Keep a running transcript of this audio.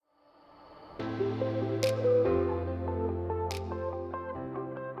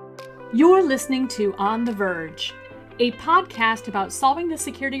You're listening to On the Verge, a podcast about solving the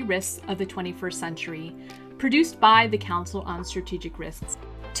security risks of the 21st century, produced by the Council on Strategic Risks.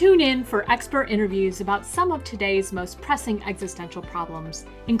 Tune in for expert interviews about some of today's most pressing existential problems,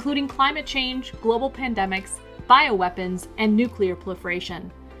 including climate change, global pandemics, bioweapons, and nuclear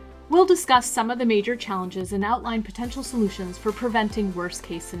proliferation. We'll discuss some of the major challenges and outline potential solutions for preventing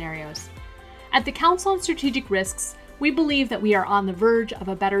worst-case scenarios. At the Council on Strategic Risks, we believe that we are on the verge of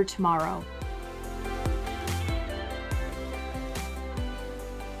a better tomorrow.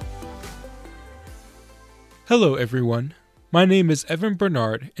 Hello, everyone. My name is Evan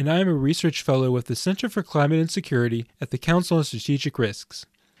Bernard, and I am a research fellow with the Center for Climate and Security at the Council on Strategic Risks.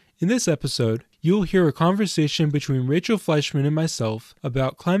 In this episode, you'll hear a conversation between Rachel Fleischman and myself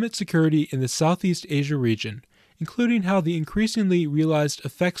about climate security in the Southeast Asia region, including how the increasingly realized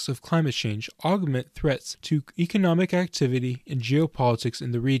effects of climate change augment threats to economic activity and geopolitics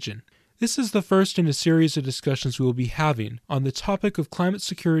in the region. This is the first in a series of discussions we will be having on the topic of climate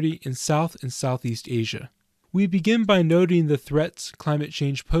security in South and Southeast Asia. We begin by noting the threats climate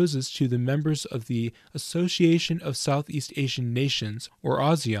change poses to the members of the Association of Southeast Asian Nations, or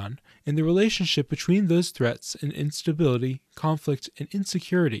ASEAN, and the relationship between those threats and instability, conflict, and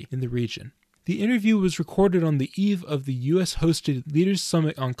insecurity in the region. The interview was recorded on the eve of the U.S.-hosted Leaders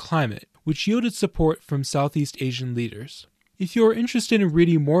Summit on Climate, which yielded support from Southeast Asian leaders. If you are interested in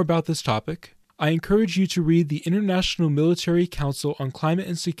reading more about this topic, I encourage you to read the International Military Council on Climate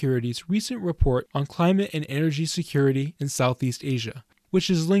and Security's recent report on climate and energy security in Southeast Asia, which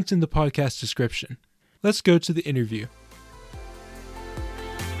is linked in the podcast description. Let's go to the interview.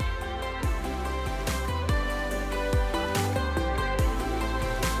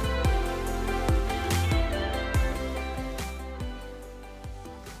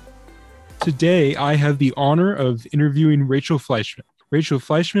 Today, I have the honor of interviewing Rachel Fleischman. Rachel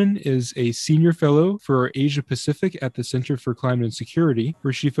Fleischman is a senior fellow for Asia Pacific at the Center for Climate and Security,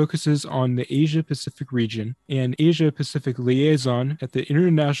 where she focuses on the Asia Pacific region, and Asia Pacific liaison at the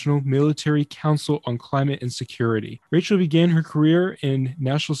International Military Council on Climate and Security. Rachel began her career in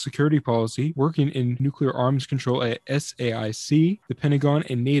national security policy, working in nuclear arms control at SAIC, the Pentagon,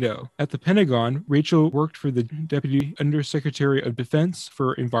 and NATO. At the Pentagon, Rachel worked for the Deputy Undersecretary of Defense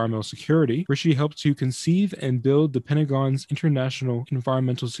for Environmental Security, where she helped to conceive and build the Pentagon's International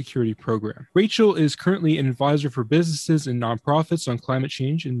Environmental Security Program. Rachel is currently an advisor for businesses and nonprofits on climate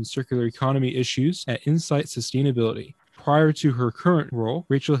change and circular economy issues at Insight Sustainability. Prior to her current role,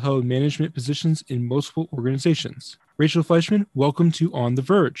 Rachel held management positions in multiple organizations. Rachel Fleischman, welcome to On the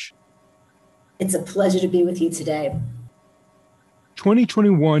Verge. It's a pleasure to be with you today.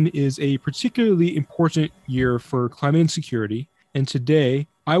 2021 is a particularly important year for climate and security, and today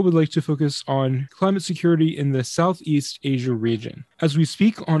I would like to focus on climate security in the Southeast Asia region. As we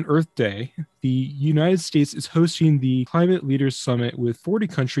speak on Earth Day, the United States is hosting the Climate Leaders Summit with 40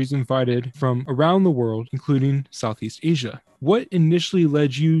 countries invited from around the world, including Southeast Asia. What initially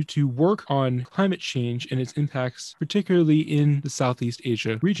led you to work on climate change and its impacts, particularly in the Southeast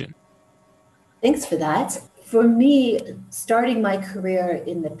Asia region? Thanks for that. For me, starting my career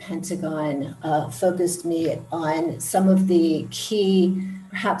in the Pentagon focused me on some of the key,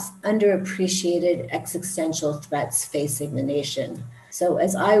 perhaps underappreciated existential threats facing the nation. So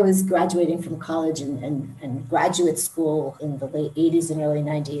as I was graduating from college and graduate school in the late 80s and early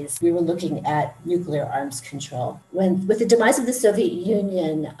 90s, we were looking at nuclear arms control. With the demise of the Soviet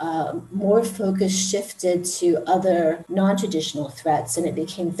Union, more focus shifted to other non-traditional threats, and it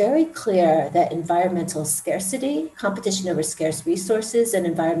became very clear that environmental scarcity, competition over scarce resources, and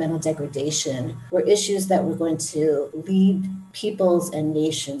environmental degradation were issues that were going to lead peoples and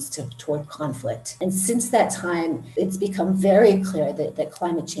nations toward conflict. And since that time, it's become very clear that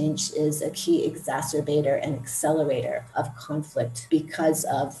climate change is a key exacerbator and accelerator of conflict because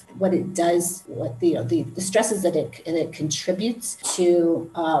of what it does, the stresses that it contributes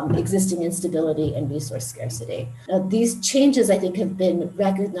to existing instability and resource scarcity. Now, these changes, I think, have been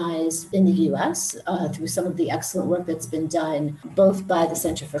recognized in the U.S. Through some of the excellent work that's been done both by the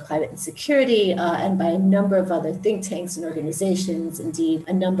Center for Climate and Security and by a number of other think tanks and organizations. Indeed,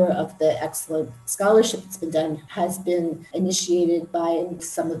 a number of the excellent scholarship that's been done has been initiated by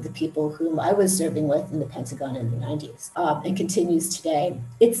some of the people whom I was serving with in the Pentagon in the 90s and continues today.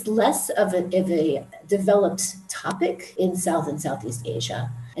 It's less of a developed topic in South and Southeast Asia.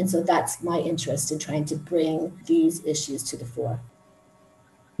 And so that's my interest in trying to bring these issues to the fore.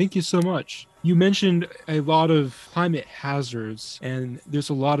 Thank you so much. You mentioned a lot of climate hazards, and there's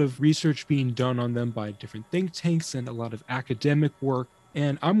a lot of research being done on them by different think tanks and a lot of academic work.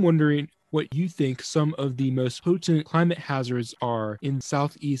 And I'm wondering, what you think some of the most potent climate hazards are in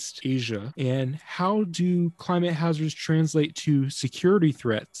Southeast Asia, and how do climate hazards translate to security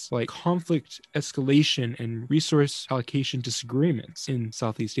threats like conflict escalation and resource allocation disagreements in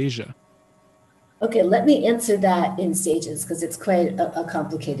Southeast Asia? Okay, let me answer that in stages because it's quite a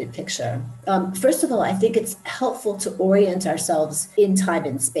complicated picture. First of all, I think it's helpful to orient ourselves in time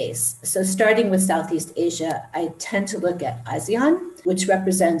and space. So, starting with Southeast Asia, I tend to look at ASEAN, which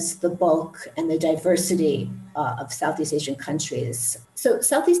represents the bulk and the diversity of Southeast Asian countries. So,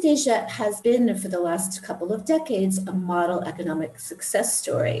 Southeast Asia has been, for the last couple of decades, a model economic success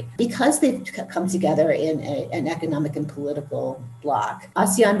story because they've come together in an economic and political bloc.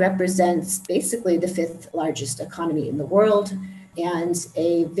 ASEAN represents basically the fifth largest economy in the world and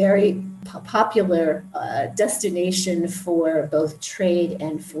a very popular destination for both trade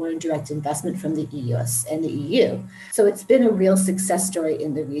and foreign direct investment from the US and the EU. So it's been a real success story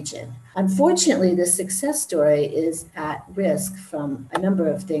in the region. Unfortunately, this success story is at risk from a number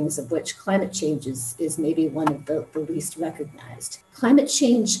of things, of which climate change is maybe one of the least recognized. Climate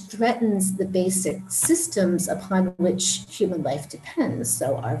change threatens the basic systems upon which human life depends.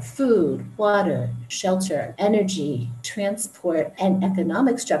 So our food, water, shelter, energy, transport, and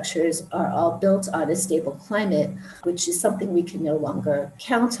economic structures are all built on a stable climate, which is something we can no longer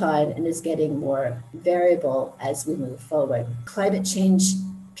count on and is getting more variable as we move forward. Climate change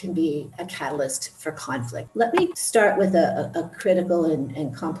can be a catalyst for conflict. Let me start with a critical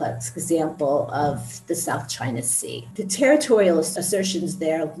and complex example of the South China Sea. The territorial assertions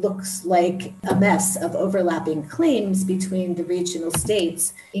there looks like a mess of overlapping claims between the regional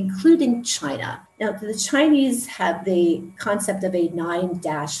states, including China. Now, the Chinese have the concept of a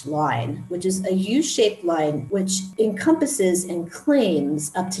 9-dash line, which is a U-shaped line which encompasses and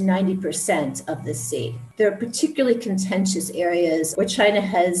claims up to 90% of the sea. There are particularly contentious areas where China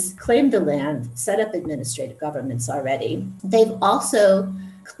has claimed the land, set up administrative governments already. They've also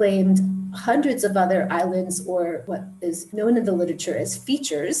claimed hundreds of other islands, or what is known in the literature as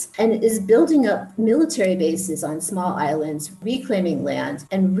features, and is building up military bases on small islands, reclaiming land,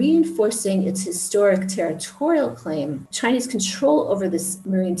 and reinforcing its historic territorial claim. Chinese control over this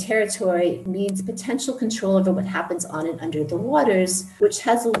marine territory means potential control over what happens on and under the waters, which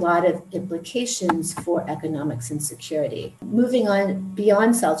has a lot of implications for economics and security. Moving on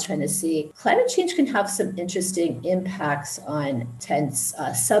beyond South China Sea, climate change can have some interesting impacts on tense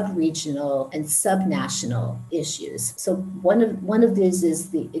sub-regional and subnational issues. So one of these is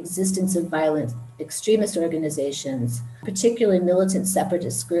the existence of violent extremist organizations, particularly militant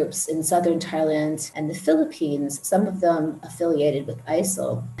separatist groups in southern Thailand and the Philippines, some of them affiliated with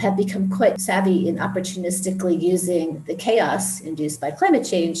ISIL, have become quite savvy in opportunistically using the chaos induced by climate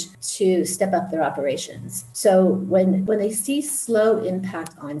change to step up their operations. So when they see slow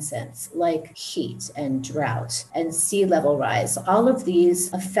impact onsets like heat and drought and sea level rise, all of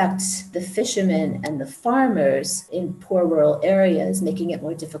these affect the fishermen and the farmers in poor rural areas, making it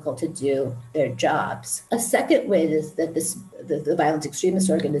more difficult to do their jobs. A second way is that the violent extremist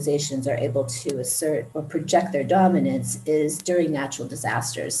organizations are able to assert or project their dominance is during natural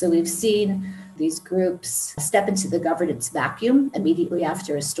disasters. So we've seen these groups step into the governance vacuum immediately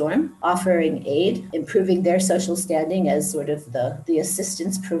after a storm, offering aid, improving their social standing as sort of the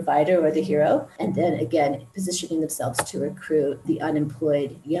assistance provider or the hero, and then again, positioning themselves to recruit the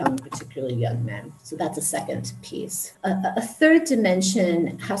unemployed young, particularly young men. So that's a second piece. A third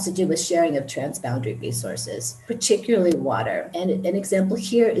dimension has to do with sharing of transboundary resources, particularly water. And an example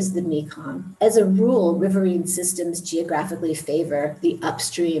here is the Mekong. As a rule, riverine systems geographically favor the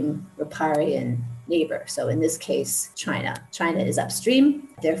upstream riparian neighbor. So in this case, China. China is upstream,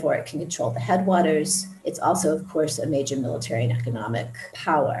 therefore it can control the headwaters. It's also, of course, a major military and economic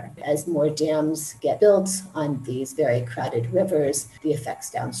power. As more dams get built on these very crowded rivers, the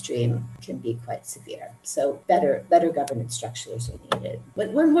effects downstream can be quite severe. So better governance structures are needed.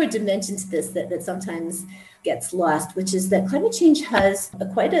 But one more dimension to this that sometimes gets lost, which is that climate change has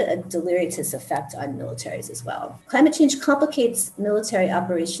quite a deleterious effect on militaries as well. Climate change complicates military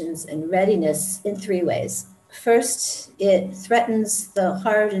operations and readiness in three ways. First, it threatens the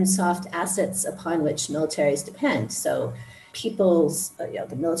hard and soft assets upon which militaries depend. So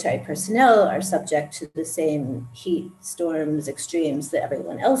the military personnel are subject to the same heat, storms, extremes that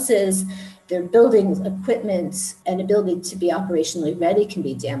everyone else is. Their buildings, equipment, and ability to be operationally ready can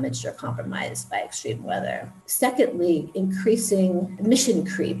be damaged or compromised by extreme weather. Secondly, increasing mission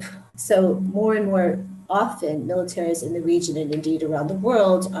creep. So more and more often, militaries in the region and indeed around the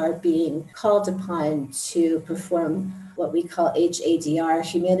world are being called upon to perform what we call HADR,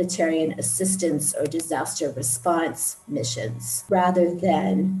 humanitarian assistance or disaster response missions, rather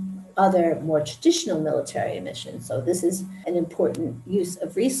than other more traditional military missions. So this is an important use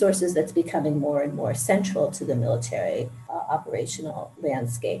of resources that's becoming more and more central to the military operational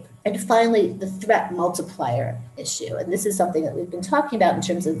landscape. And finally, the threat multiplier issue. And this is something that we've been talking about in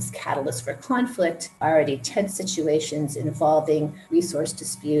terms of this catalyst for conflict. Already tense situations involving resource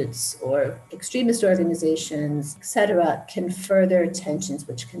disputes or extremist organizations, et cetera, can further tensions,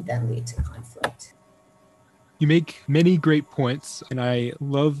 which can then lead to conflict. You make many great points, and I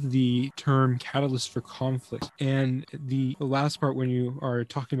love the term catalyst for conflict. And the last part, when you are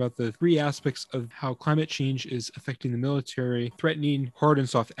talking about the three aspects of how climate change is affecting the military, threatening hard and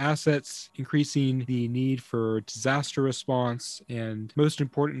soft assets, increasing the need for disaster response, and most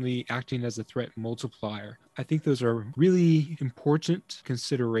importantly, acting as a threat multiplier. I think those are really important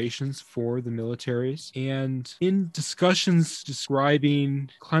considerations for the militaries. And in discussions describing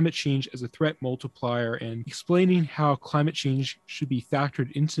climate change as a threat multiplier and explaining how climate change should be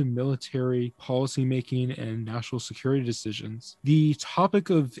factored into military policymaking and national security decisions, the topic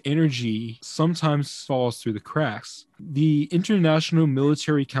of energy sometimes falls through the cracks. The International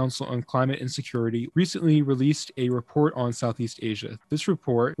Military Council on Climate and Security recently released a report on Southeast Asia. This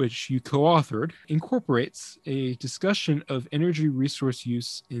report, which you co-authored, incorporates a discussion of energy resource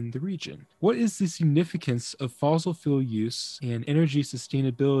use in the region. What is the significance of fossil fuel use and energy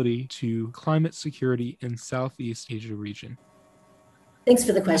sustainability to climate security in Southeast Asia region? Thanks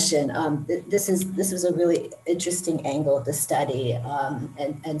for the question. This is a really interesting angle of the study,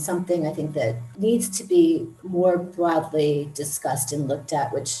 and something I think that needs to be more broadly discussed and looked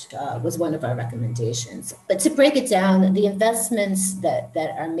at, which was one of our recommendations. But to break it down, the investments that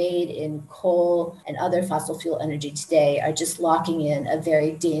are made in coal and other fossil fuel energy today are just locking in a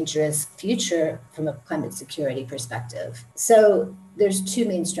very dangerous future from a climate security perspective. So there's two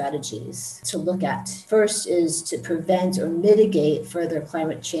main strategies to look at. First is to prevent or mitigate further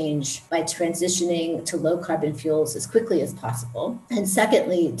climate change by transitioning to low carbon fuels as quickly as possible. And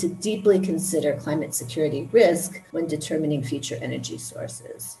secondly, to deeply consider climate security risk when determining future energy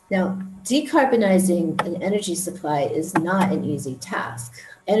sources. Now, decarbonizing an energy supply is not an easy task.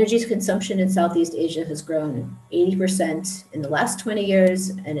 Energy consumption in Southeast Asia has grown 80% in the last 20 years,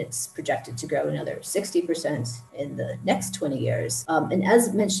 and it's projected to grow another 60% in the next 20 years. And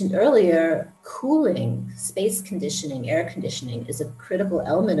as mentioned earlier, cooling, space conditioning, air conditioning is a critical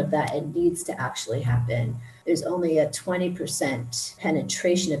element of that and needs to actually happen. There's only a 20%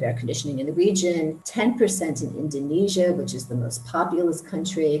 penetration of air conditioning in the region, 10% in Indonesia, which is the most populous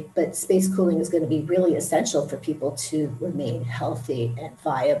country. But space cooling is going to be really essential for people to remain healthy and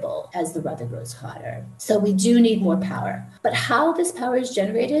viable as the weather grows hotter. So we do need more power. But how this power is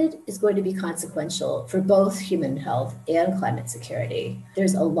generated is going to be consequential for both human health and climate security.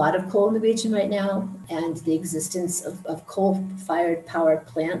 There's a lot of coal in the region right now, and the existence of coal-fired power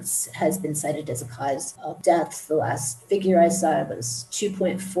plants has been cited as a cause of deaths. The last figure I saw was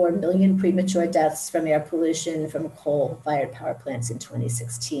 2.4 million premature deaths from air pollution from coal-fired power plants in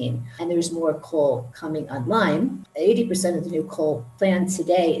 2016. And there's more coal coming online. 80% of the new coal planned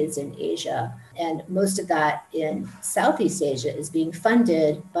today is in Asia. And most of that in Southeast Asia is being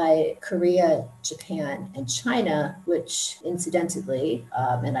funded by Korea, Japan, and China, which incidentally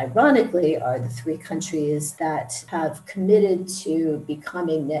and ironically are the three countries that have committed to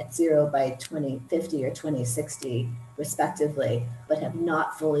becoming net zero by 2050 or 2060, respectively, but have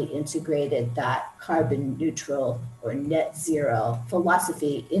not fully integrated that carbon neutral or net zero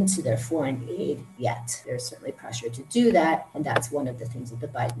philosophy into their foreign aid yet. There's certainly pressure to do that, and that's one of the things that the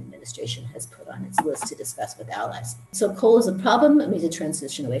Biden administration has put on its list to discuss with allies. So coal is a problem. We need to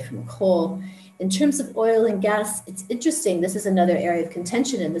transition away from coal. In terms of oil and gas, it's interesting. This is another area of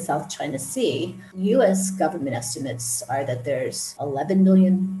contention in the South China Sea. U.S. government estimates are that there's 11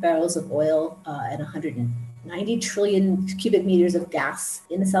 million barrels of oil and 190 trillion cubic meters of gas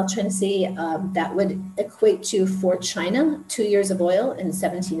in the South China Sea. That would equate to, for China, 2 years of oil and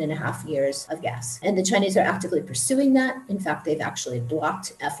 17 and a half years of gas. And the Chinese are actively pursuing that. In fact, they've actually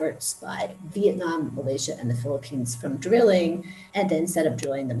blocked efforts by Vietnam, Malaysia, and the Philippines from drilling, and then set up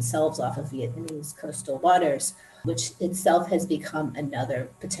drilling themselves off of Vietnamese coastal waters, which itself has become another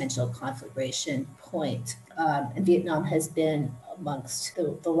potential conflagration point. And Vietnam has been amongst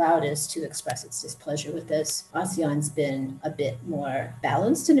the loudest to express its displeasure with this. ASEAN's been a bit more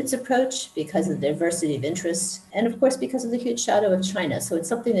balanced in its approach because of the diversity of interests, and of course because of the huge shadow of China. So it's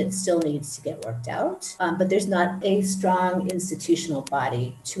something that still needs to get worked out, but there's not a strong institutional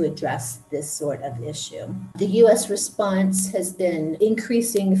body to address this sort of issue. The U.S. response has been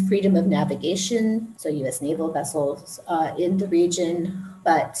increasing freedom of navigation, so U.S. naval vessels in the region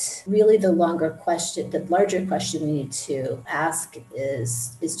But really the larger question we need to ask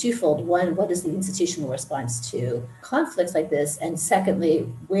is twofold. One, what is the institutional response to conflicts like this? And secondly,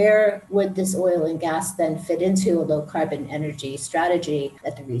 where would this oil and gas then fit into a low carbon energy strategy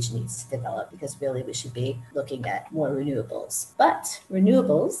that the region needs to develop? Because really we should be looking at more renewables. But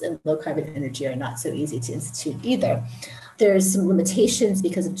renewables and low carbon energy are not so easy to institute either. There's some limitations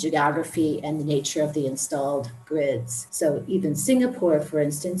because of geography and the nature of the installed grids. So even Singapore, for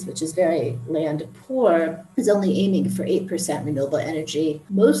instance, which is very land poor, is only aiming for 8% renewable energy,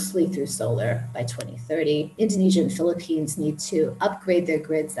 mostly through solar by 2030. Indonesia and Philippines need to upgrade their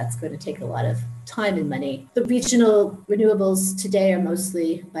grids. That's going to take a lot of time and money. The regional renewables today are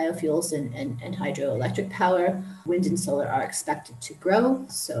mostly biofuels and hydroelectric power. Wind and solar are expected to grow.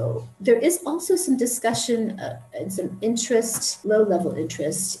 So there is also some discussion and some interest, low-level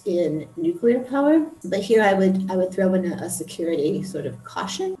interest in nuclear power. But here I would throw in a security sort of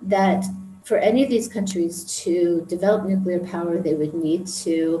caution that for any of these countries to develop nuclear power, they would need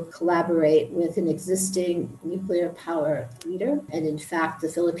to collaborate with an existing nuclear power leader. And in fact, the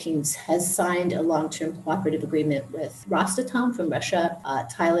Philippines has signed a long-term cooperative agreement with Rosatom from Russia.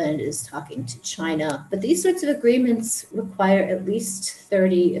 Thailand is talking to China. But these sorts of agreements require at least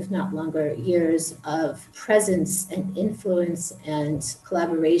 30, if not longer, years of presence and influence and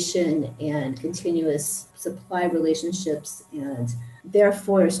collaboration and continuous supply relationships and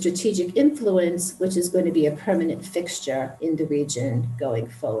therefore strategic influence, which is going to be a permanent fixture in the region going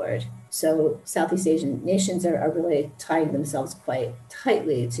forward. So Southeast Asian nations are really tying themselves quite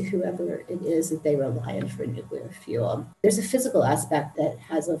tightly to whoever it is that they rely on for nuclear fuel. There's a physical aspect that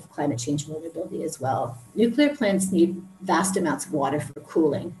has of climate change vulnerability as well. Nuclear plants need vast amounts of water for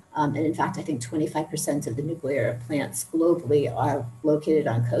cooling. And in fact, I think 25% of the nuclear plants globally are located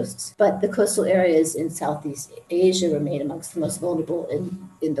on coasts. But the coastal areas in Southeast Asia remain amongst the most vulnerable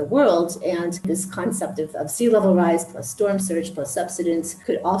in the world. And this concept of sea level rise plus storm surge plus subsidence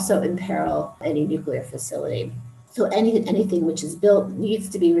could also imperil any nuclear facility. So anything which is built needs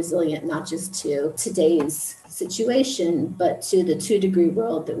to be resilient, not just to today's situation, but to the 2-degree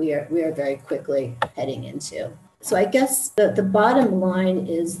world that we are very quickly heading into. So I guess the bottom line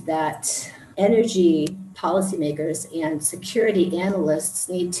is that energy policymakers and security analysts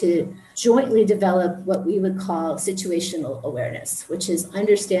need to jointly develop what we would call situational awareness, which is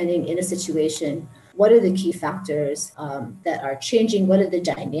understanding in a situation what are the key factors that are changing, what are the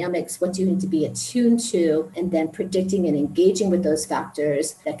dynamics, what do you need to be attuned to, and then predicting and engaging with those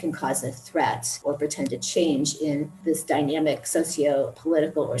factors that can cause a threat or pretended change in this dynamic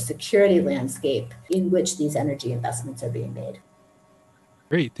socio-political or security landscape in which these energy investments are being made.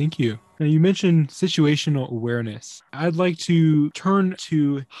 Great, thank you. Now, you mentioned situational awareness. I'd like to turn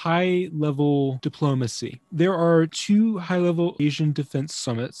to high-level diplomacy. There are 2 high-level Asian defense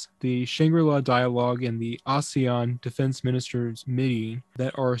summits, the Shangri-La Dialogue and the ASEAN Defense Ministers Meeting,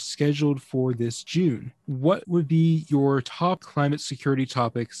 that are scheduled for this June. What would be your top climate security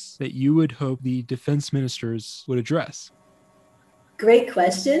topics that you would hope the defense ministers would address? Great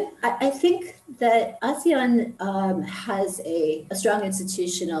question. I think that ASEAN has a strong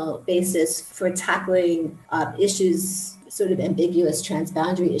institutional basis for tackling issues, sort of ambiguous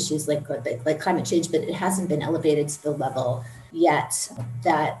transboundary issues like climate change, but it hasn't been elevated to the level yet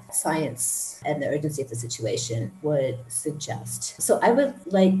that science and the urgency of the situation would suggest. So I would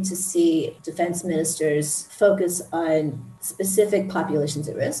like to see defense ministers focus on specific populations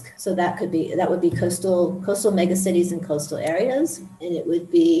at risk. So that would be coastal megacities and coastal areas, and it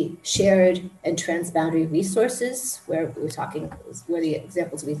would be shared and transboundary resources where the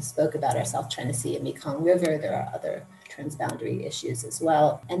examples we spoke about are South China Sea and Mekong River. There are other transboundary issues as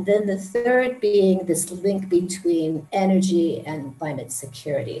well. And then the third being this link between energy and climate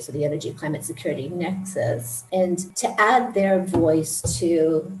security. So the energy climate security nexus, and to add their voice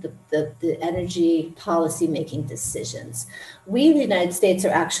to the energy policy making decisions. We in the United States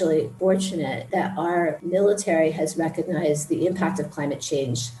are actually fortunate that our military has recognized the impact of climate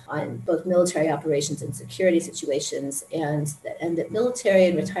change on both military operations and security situations, and that military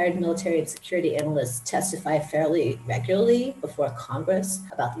and retired military and security analysts testify fairly regularly before Congress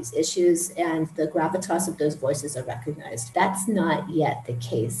about these issues, and the gravitas of those voices are recognized. That's not yet the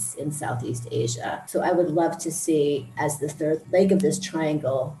case in Southeast Asia. So I would love to see, as the third leg of this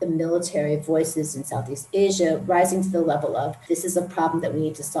triangle, the military voices in Southeast Asia rising to the level of, this is a problem that we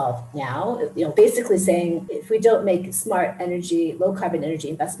need to solve now. Basically saying, if we don't make smart energy, low carbon energy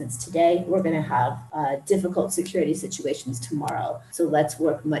investments today, we're going to have difficult security situations tomorrow. So let's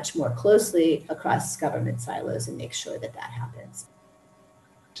work much more closely across government silos and make sure that happens.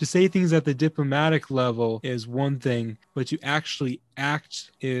 To say things at the diplomatic level is one thing, but to actually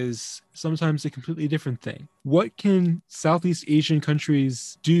act is sometimes a completely different thing. What can Southeast Asian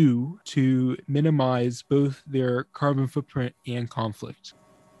countries do to minimize both their carbon footprint and conflict?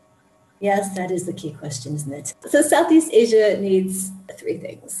 Yes, that is the key question, isn't it? So Southeast Asia needs three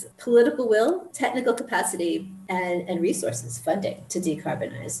things: political will, technical capacity, and resources, funding to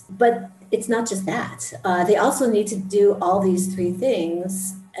decarbonize. But it's not just that. They also need to do all these three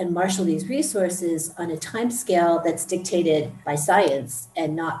things and marshal these resources on a time scale that's dictated by science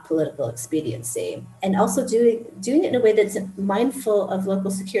and not political expediency. And also doing it in a way that's mindful of local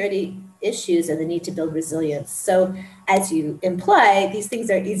security issues and the need to build resilience. So as you imply, these things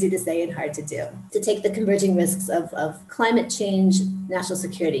are easy to say and hard to do. To take the converging risks of climate change, national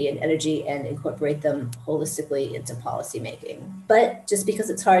security, and energy and incorporate them holistically into policymaking. But just because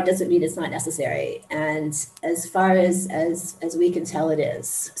it's hard doesn't mean it's not necessary. And as far as we can tell, it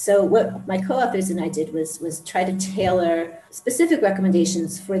is. So what my co-authors and I did was try to tailor specific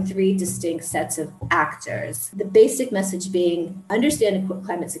recommendations for three distinct sets of actors. The basic message being understand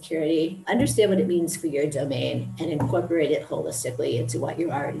climate security, understand what it means for your domain, and incorporate it holistically into what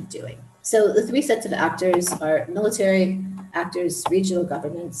you're already doing. So the three sets of actors are military actors, regional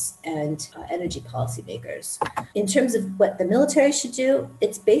governments, and energy policymakers. In terms of what the military should do,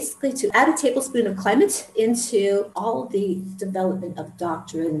 it's basically to add a tablespoon of climate into all the development of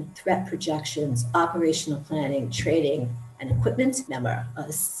doctrine, threat projections, operational planning, training, and equipment manner,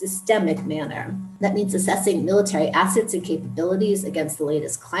 a systemic manner. That means assessing military assets and capabilities against the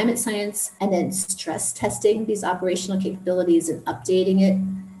latest climate science, and then stress testing these operational capabilities and updating it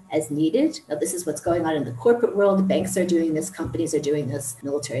as needed. Now, this is what's going on in the corporate world. The banks are doing this, companies are doing this,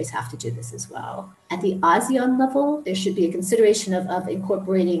 militaries have to do this as well. At the ASEAN level, there should be a consideration of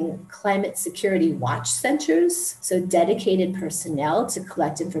incorporating climate security watch centers, so dedicated personnel to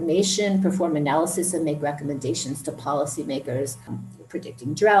collect information, perform analysis, and make recommendations to policymakers,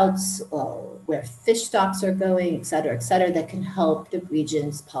 predicting droughts, where fish stocks are going, et cetera, that can help the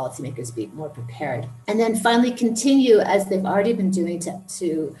region's policymakers be more prepared. And then finally continue, as they've already been doing,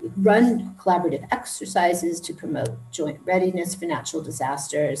 to run collaborative exercises to promote joint readiness for natural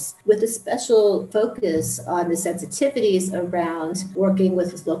disasters, with a special focus on the sensitivities around working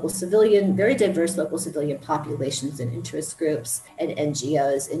with local civilian, very diverse local civilian populations and interest groups and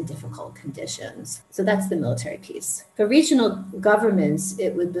NGOs in difficult conditions. So that's the military piece. For regional governments,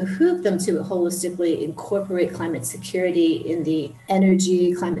 it would behoove them to holistically incorporate climate security in the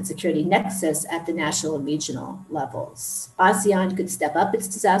energy climate security nexus at the national and regional levels. ASEAN could step up its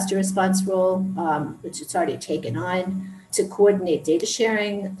disaster response role, which it's already taken on, to coordinate data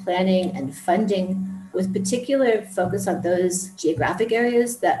sharing, planning, and funding, with particular focus on those geographic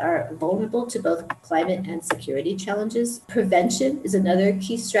areas that are vulnerable to both climate and security challenges. Prevention is another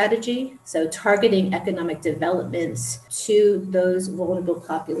key strategy, so targeting economic developments to those vulnerable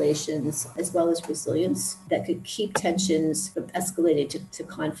populations, as well as resilience that could keep tensions from escalating to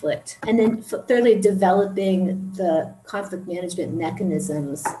conflict. And then thirdly, developing the conflict management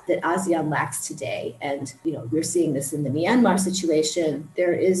mechanisms that ASEAN lacks today. And we're seeing this in the Myanmar situation.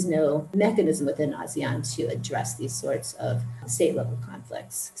 There is no mechanism within ASEAN to address these sorts of state-level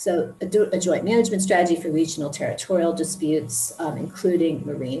conflicts. So a joint management strategy for regional territorial disputes, including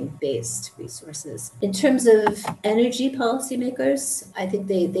marine-based resources. In terms of energy policymakers, I think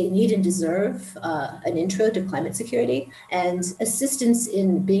they need and deserve an intro to climate security and assistance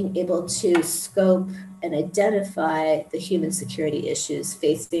in being able to scope and identify the human security issues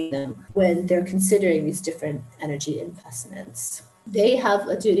facing them when they're considering these different energy investments. They have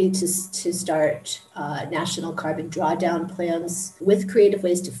a duty to start national carbon drawdown plans with creative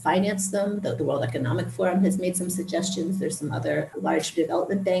ways to finance them. The World Economic Forum has made some suggestions. There's some other large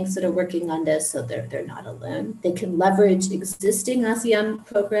development banks that are working on this, so they're not alone. They can leverage existing ASEAN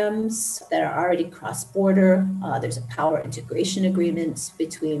programs that are already cross-border. There's a power integration agreement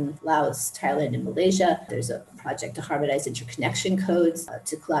between Laos, Thailand, and Malaysia. There's a project to harmonize interconnection codes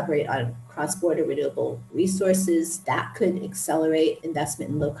to collaborate on cross-border renewable resources that could accelerate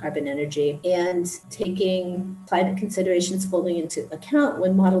investment in low-carbon energy, and taking climate considerations fully into account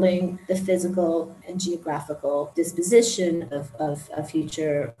when modeling the physical and geographical disposition of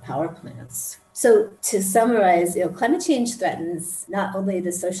future power plants. So to summarize, climate change threatens not only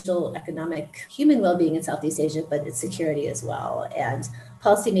the social, economic, human well-being in Southeast Asia, but its security as well. And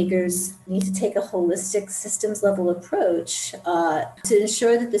policymakers need to take a holistic systems-level approach to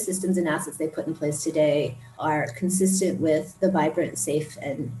ensure that the systems and assets they put in place today are consistent with the vibrant, safe,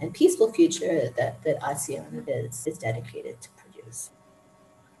 and peaceful future that ASEAN is dedicated to produce.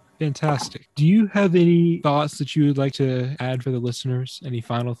 Fantastic. Do you have any thoughts that you would like to add for the listeners? Any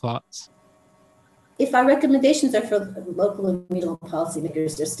final thoughts? If our recommendations are for local and regional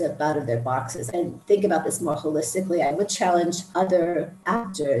policymakers to step out of their boxes and think about this more holistically, I would challenge other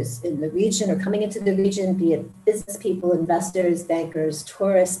actors in the region or coming into the region, be it business people, investors, bankers,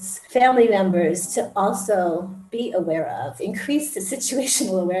 tourists, family members, to also be aware of, increase the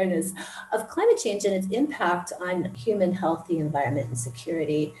situational awareness of climate change and its impact on human health, the environment, and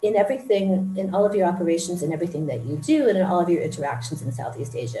security in everything, in all of your operations, in everything that you do, and in all of your interactions in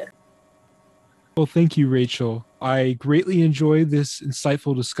Southeast Asia. Well, thank you, Rachel. I greatly enjoyed this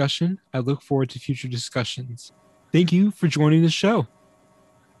insightful discussion. I look forward to future discussions. Thank you for joining the show.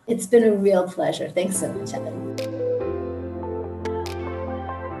 It's been a real pleasure. Thanks so much, Evan.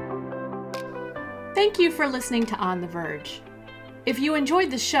 Thank you for listening to On the Verge. If you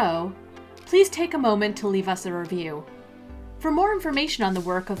enjoyed the show, please take a moment to leave us a review. For more information on the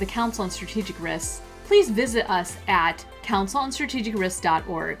work of the Council on Strategic Risks, please visit us at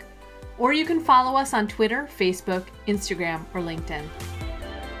councilonstrategicrisks.org. Or you can follow us on Twitter, Facebook, Instagram, or LinkedIn.